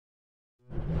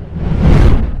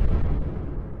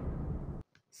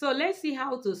So let's see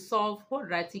how to solve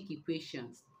quadratic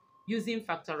equations using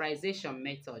factorization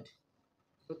method.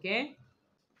 Okay?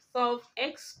 Solve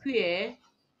x squared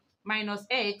minus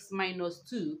x minus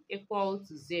 2 equal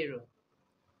to 0.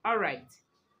 All right.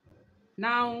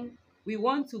 Now, we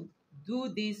want to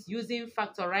do this using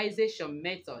factorization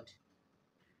method.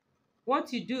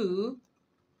 What you do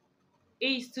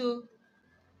is to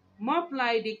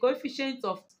multiply the coefficient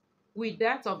of with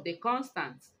that of the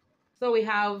constant. So we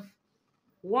have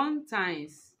 1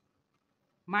 times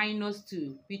minus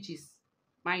 2, which is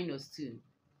minus 2.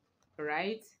 All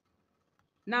right?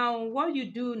 Now, what you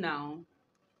do now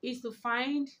is to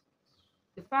find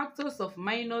the factors of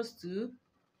minus 2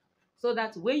 so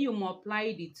that when you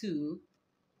multiply the 2,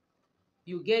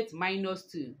 you get minus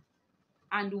 2.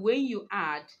 And when you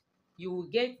add, you will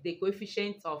get the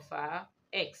coefficient of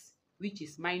x, which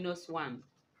is minus 1.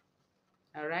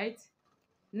 All right?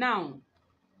 Now,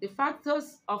 the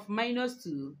factors of minus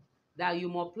 2 that you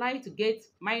multiply to get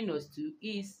minus 2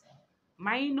 is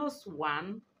minus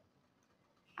 1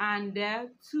 and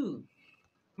 2.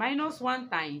 Minus 1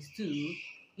 times 2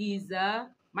 is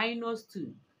minus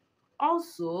 2.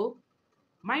 Also,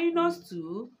 minus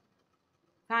 2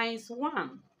 times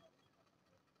 1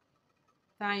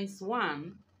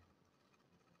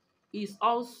 is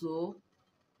also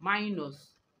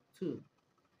minus 2.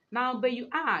 Now, when you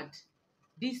add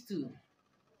these two,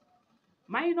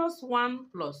 minus 1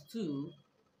 plus 2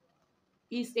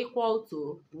 is equal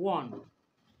to 1.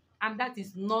 And that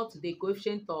is not the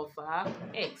coefficient of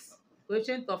x.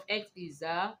 Coefficient of x is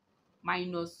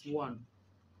minus 1.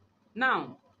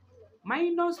 Now,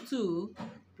 minus 2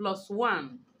 plus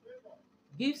 1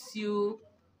 gives you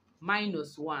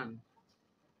minus 1.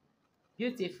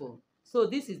 Beautiful. So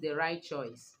this is the right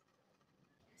choice.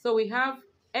 So we have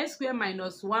x squared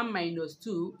minus 1 minus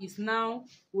 2 is now,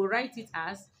 we'll write it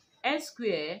as x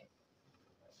squared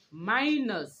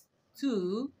minus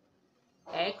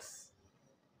 2x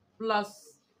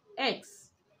plus x.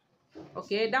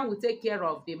 Okay, that will take care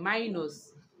of the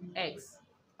minus x.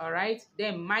 All right,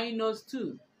 then minus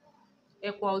 2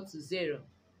 equal to 0.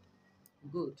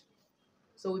 Good.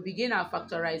 So we begin our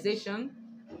factorization.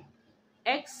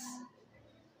 X,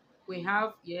 we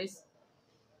have, yes,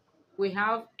 we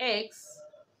have x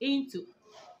into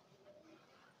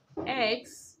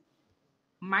x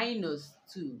minus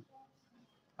 2.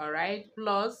 All right,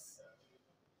 plus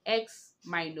x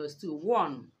minus 2.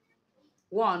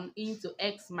 1 into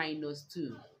x minus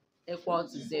 2 equal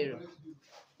to 0.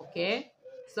 Okay,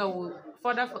 so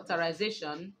further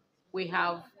factorization, we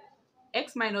have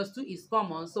x minus 2 is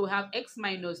common, so we have x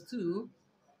minus 2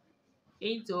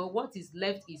 into what is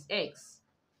left is x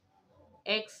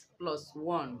plus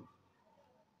 1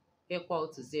 equal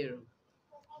to 0.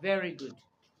 Very good.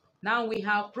 Now we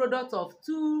have product of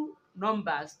two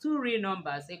numbers, two real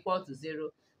numbers equal to 0.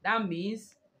 That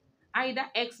means either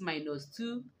x minus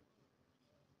 2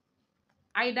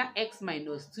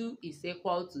 is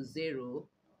equal to 0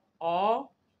 or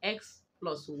x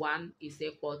plus 1 is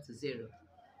equal to 0.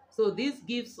 So this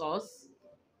gives us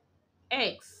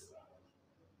x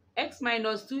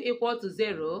minus 2 equal to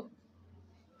 0.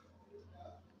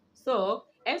 So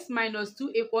x minus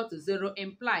 2 equal to 0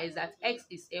 implies that x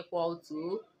is equal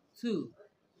to 2.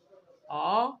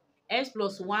 Or x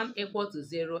plus 1 equal to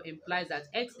 0 implies that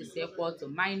x is equal to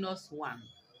minus 1.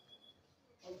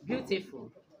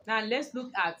 Beautiful. Now let's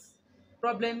look at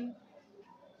problem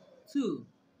 2.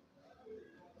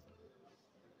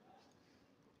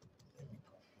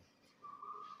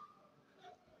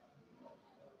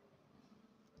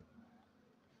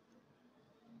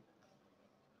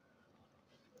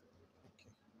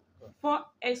 Okay.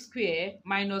 4x squared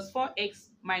minus 4x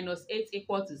minus 8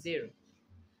 equal to 0.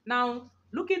 Now,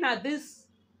 looking at this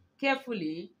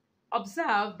carefully,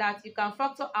 observe that you can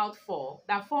factor out 4,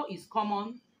 that 4 is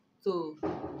common to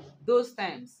those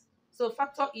terms. So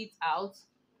factor it out.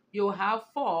 You have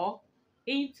 4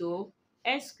 into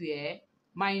x squared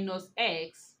minus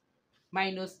x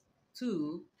minus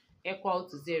 2 equal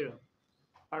to 0.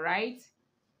 All right?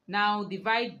 Now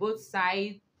divide both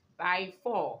sides by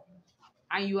 4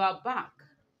 and you are back.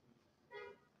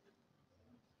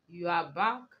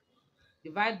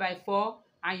 Divide by 4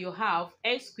 and you have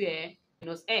x squared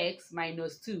minus x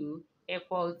minus 2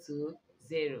 equal to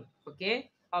 0.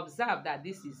 Okay? Observe that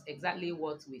this is exactly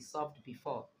what we solved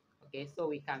before. Okay, so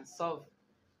we can solve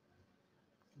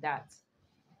that.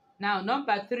 Now,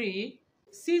 number 3,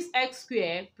 6x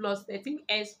squared plus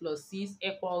 13x plus 6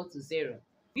 equal to 0.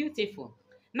 Beautiful.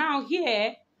 Now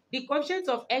here, the coefficient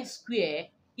of x squared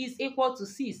is equal to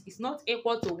 6. It's not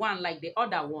equal to 1 like the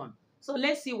other one. So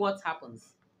let's see what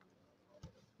happens.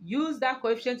 use that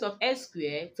coefficient of x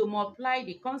squared to multiply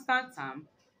the constant term,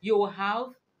 you will have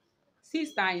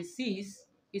 6 times 6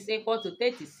 is equal to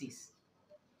 36.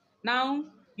 Now,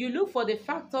 you look for the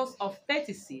factors of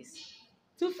 36,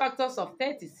 two factors of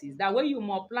 36, that when you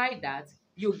multiply that,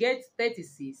 you get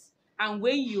 36, and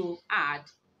when you add,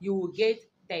 you will get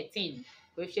 13,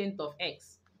 coefficient of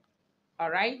x.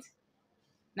 All right?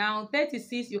 Now,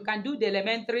 36, you can do the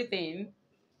elementary thing.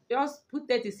 Just put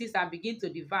 36 and begin to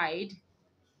divide.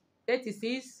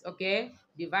 36, okay,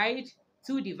 divide,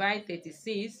 2 divide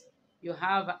 36, you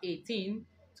have 18,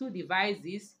 2 divides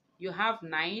this, you have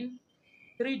 9,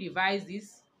 3 divides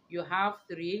this, you have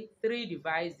 3, 3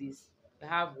 divides this, you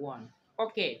have 1.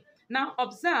 Okay, now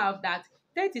observe that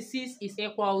 36 is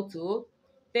equal to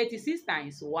 36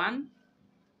 times 1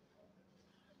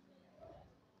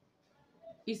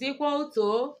 is equal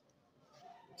to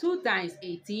 2 times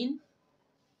 18.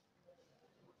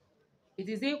 It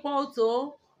is equal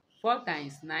to 4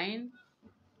 times 9.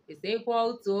 It's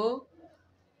equal to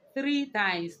 3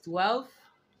 times 12.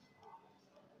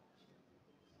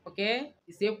 Okay,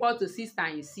 it's equal to 6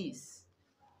 times 6.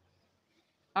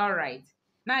 All right,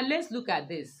 now let's look at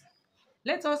this.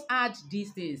 Let us add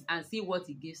these things and see what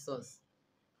it gives us.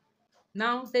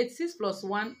 Now 36 plus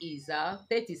 1 is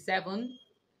 37.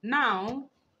 Now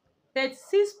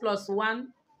 36 plus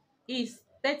 1 is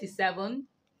 37.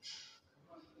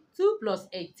 2 plus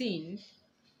 18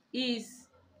 is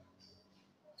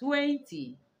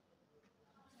 20.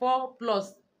 4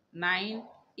 plus 9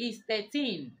 is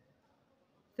 13.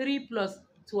 3 plus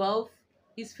 12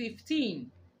 is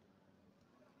 15.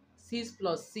 6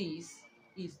 plus 6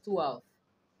 is 12.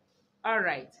 All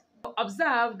right.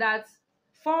 Observe that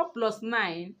 4 plus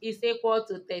 9 is equal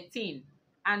to 13.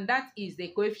 And that is the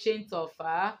coefficient of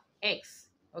x.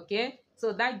 Okay.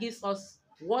 So that gives us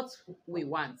what we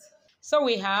want. So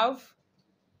we have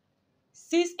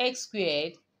 6x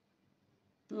squared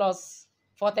plus,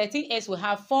 for 13x, we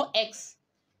have 4x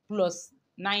plus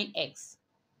 9x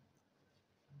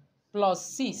plus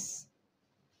 6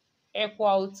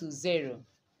 equal to 0.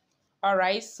 All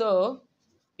right, so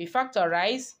we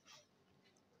factorize.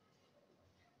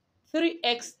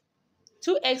 3x,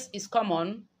 2x is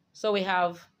common, so we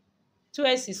have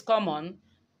 2x is common.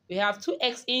 We have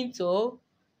 2x into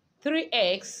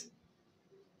 3x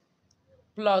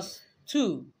plus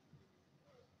 2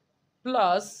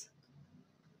 plus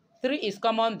 3 is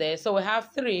common there, so we have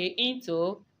 3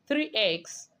 into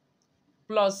 3x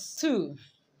plus 2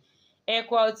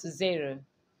 equal to 0.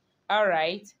 All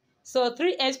right, so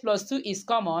 3x plus 2 is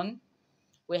common.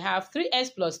 We have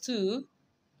 3x plus 2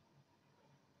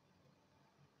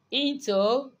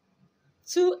 into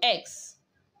 2x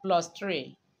plus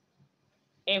 3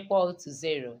 equal to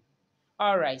 0.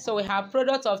 All right, so we have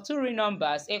product of two real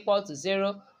numbers equal to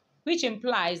 0, which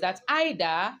implies that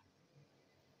either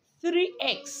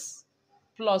 3x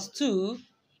plus 2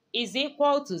 is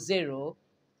equal to 0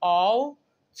 or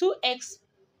 2x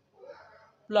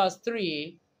plus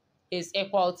 3 is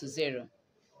equal to 0.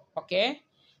 Okay?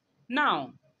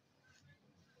 Now,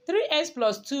 3x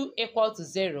plus 2 equal to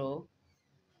 0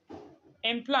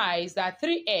 implies that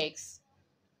 3x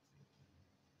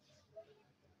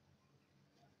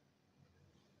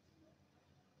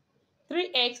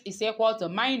is equal to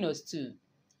minus 2.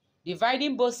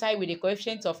 Dividing both sides with the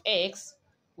coefficient of x,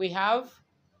 we have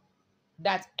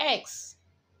that x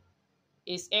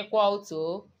is equal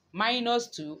to minus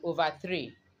 2 over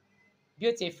 3.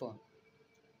 Beautiful.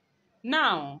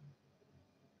 Now,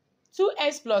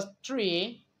 2x plus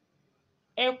 3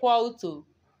 equal to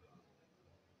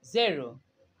 0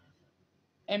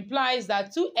 implies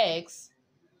that 2x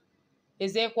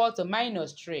is equal to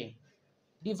minus 3.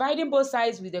 Dividing both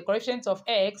sides with the coefficient of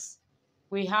x,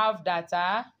 we have that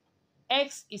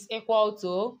x is equal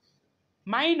to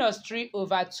minus 3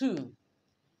 over 2.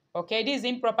 Okay, this is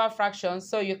improper fraction,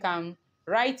 so you can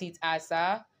write it as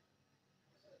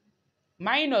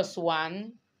minus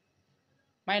 1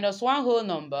 whole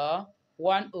number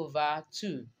 1 over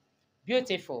 2.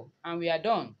 Beautiful, and we are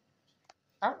done.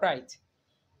 All right,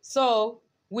 so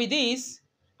with this,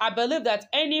 I believe that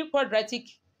any quadratic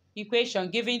equation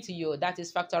given to you that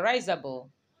is factorizable,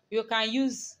 you can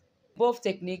use both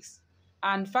techniques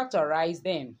and factorize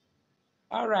them.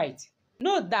 All right,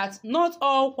 note that not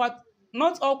all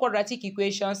quadratic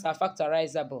equations are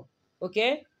factorizable.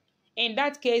 Okay, in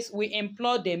that case, we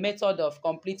employ the method of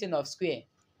completing of square,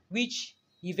 which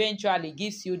eventually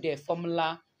gives you the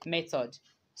formula method.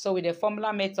 So with the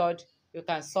formula method, you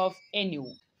can solve any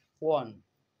one.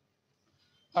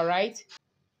 All right,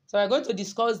 so we're going to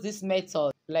discuss this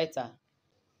method later.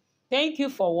 Thank you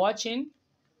for watching.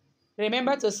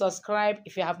 Remember to subscribe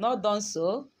if you have not done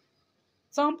so.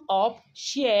 thumb up,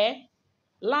 share,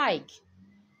 like.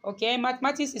 Okay,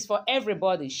 mathematics is for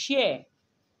everybody. Share.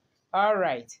 All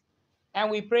right.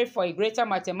 And we pray for a greater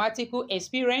mathematical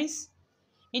experience.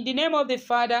 In the name of the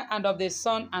Father, and of the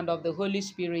Son, and of the Holy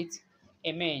Spirit.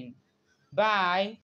 Amen. Bye.